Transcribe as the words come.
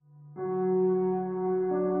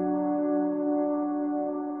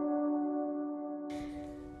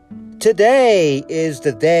Today is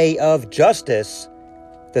the day of justice,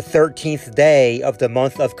 the 13th day of the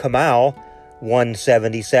month of Kamal,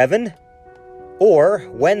 177, or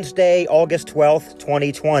Wednesday, August 12th,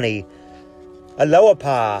 2020.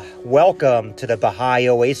 Aloha, welcome to the Baha'i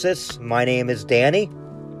Oasis. My name is Danny,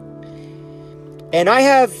 and I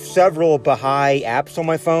have several Baha'i apps on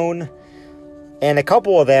my phone, and a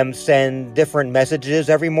couple of them send different messages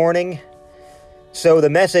every morning. So the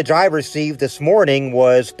message I received this morning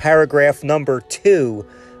was paragraph number 2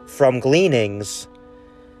 from Gleanings,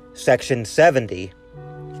 section 70.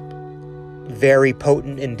 Very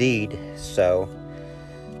potent indeed. So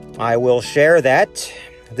I will share that.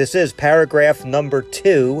 This is paragraph number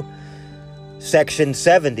 2, section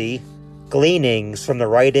 70, Gleanings from the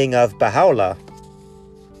writing of Baha'u'llah.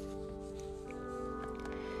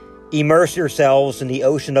 Immerse yourselves in the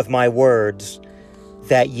ocean of my words,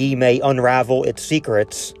 that ye may unravel its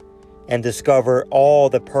secrets, and discover all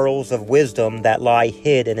the pearls of wisdom that lie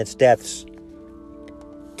hid in its depths.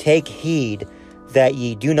 Take heed that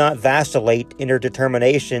ye do not vacillate in your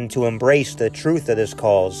determination to embrace the truth of this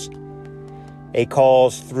cause, a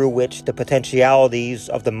cause through which the potentialities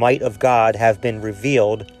of the might of God have been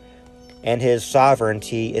revealed, and his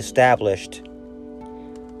sovereignty established.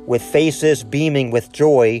 With faces beaming with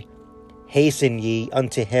joy, hasten ye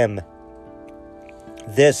unto him.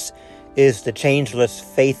 This is the changeless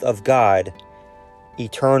faith of God,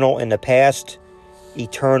 eternal in the past,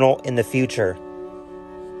 eternal in the future.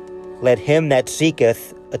 Let him that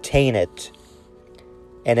seeketh attain it.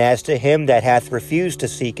 And as to him that hath refused to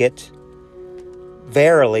seek it,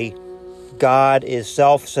 verily, God is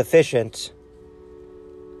self-sufficient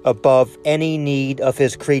above any need of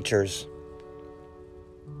his creatures.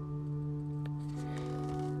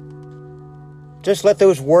 Just let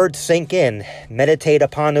those words sink in. Meditate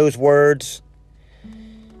upon those words.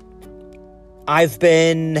 I've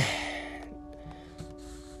been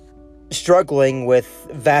struggling with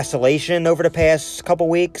vacillation over the past couple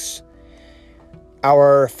weeks.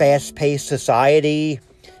 Our fast-paced society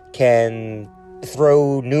can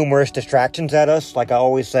throw numerous distractions at us, like I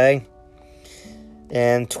always say.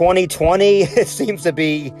 And 2020, it seems to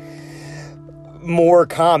be more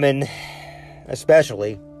common,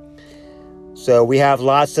 especially. So we have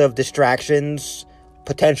lots of distractions,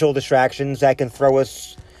 potential distractions that can throw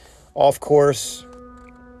us off course.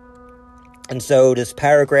 And so this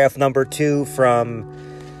paragraph number 2 from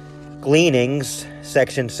Gleanings,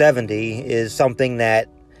 section 70, is something that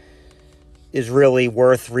is really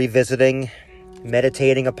worth revisiting,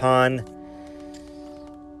 meditating upon.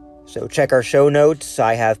 So check our show notes.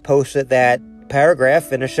 I have posted that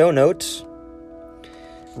paragraph in the show notes.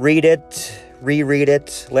 Read it, reread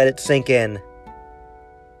it, let it sink in.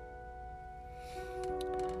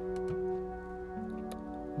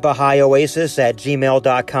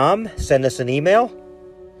 BahaiOasis@gmail.com. Send us an email.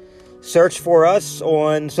 Search for us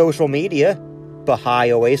on social media,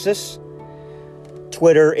 Baha'i Oasis.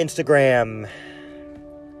 Twitter, Instagram,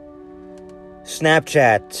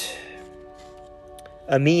 Snapchat,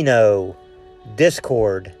 Amino,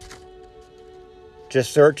 Discord.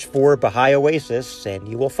 Just search for Baha'i Oasis and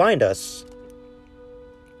you will find us.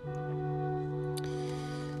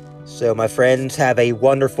 So my friends, have a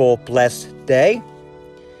wonderful, blessed day.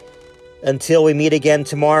 Until we meet again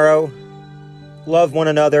tomorrow, love one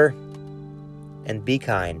another and be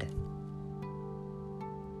kind.